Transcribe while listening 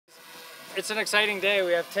It's an exciting day.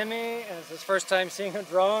 We have Timmy, and it's his first time seeing a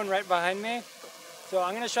drone right behind me. So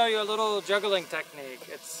I'm going to show you a little juggling technique.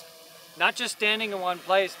 It's not just standing in one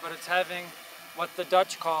place, but it's having what the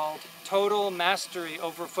Dutch called total mastery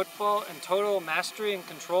over football and total mastery and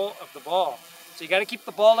control of the ball. So you got to keep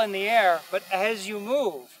the ball in the air, but as you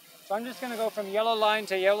move. So I'm just going to go from yellow line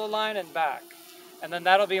to yellow line and back. And then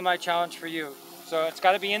that'll be my challenge for you. So it's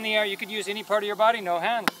got to be in the air. You could use any part of your body, no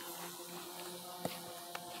hands.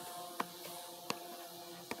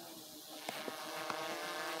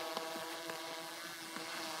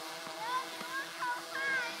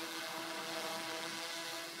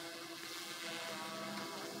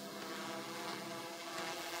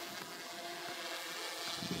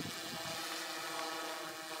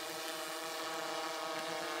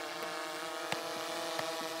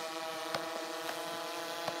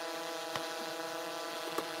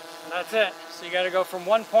 That's it. So you got to go from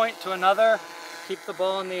one point to another, keep the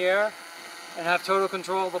ball in the air, and have total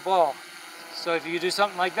control of the ball. So if you do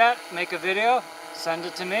something like that, make a video, send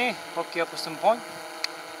it to me, hook you up with some points.